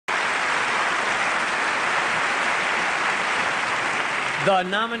The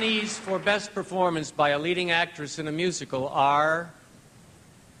nominees for Best Performance by a Leading Actress in a Musical are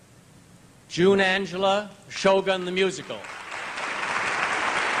June Angela, Shogun the Musical;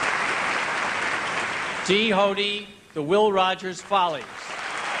 Dee Hodes, The Will Rogers Follies;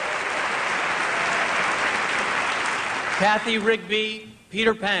 Kathy Rigby,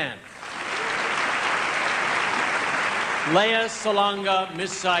 Peter Pan; Lea Salonga,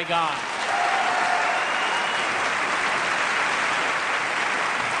 Miss Saigon;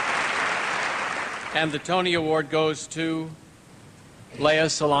 and the Tony Award goes to Lea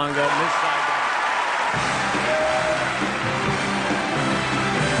Salonga, Miss Saigon.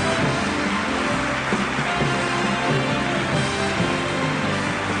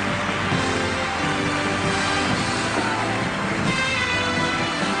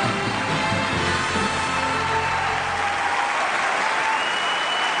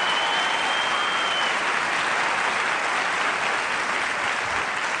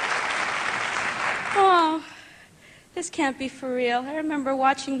 Oh, this can't be for real. I remember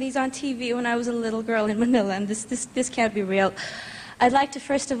watching these on TV when I was a little girl in Manila, and this can't be real. I'd like to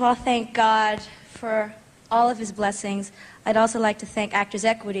first of all thank God for all of his blessings. I'd also like to thank Actors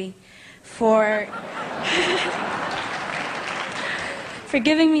Equity for for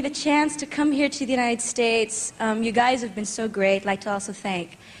giving me the chance to come here to the United States. You guys have been so great. I'd like to also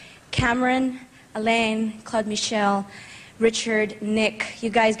thank Cameron, Elaine, Claude Michel, Richard, Nick. You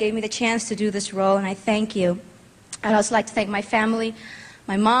guys gave me the chance to do this role, and I thank you. I'd also like to thank my family,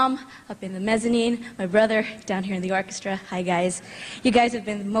 my mom up in the mezzanine, my brother down here in the orchestra. Hi, guys. You guys have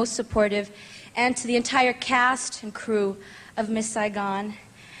been the most supportive. And to the entire cast and crew of Miss Saigon.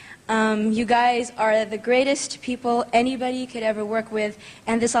 You guys are the greatest people anybody could ever work with,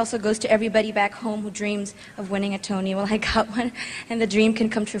 and this also goes to everybody back home who dreams of winning a Tony. Well, I got one, and the dream can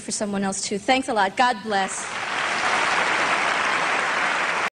come true for someone else, too. Thanks a lot. God bless.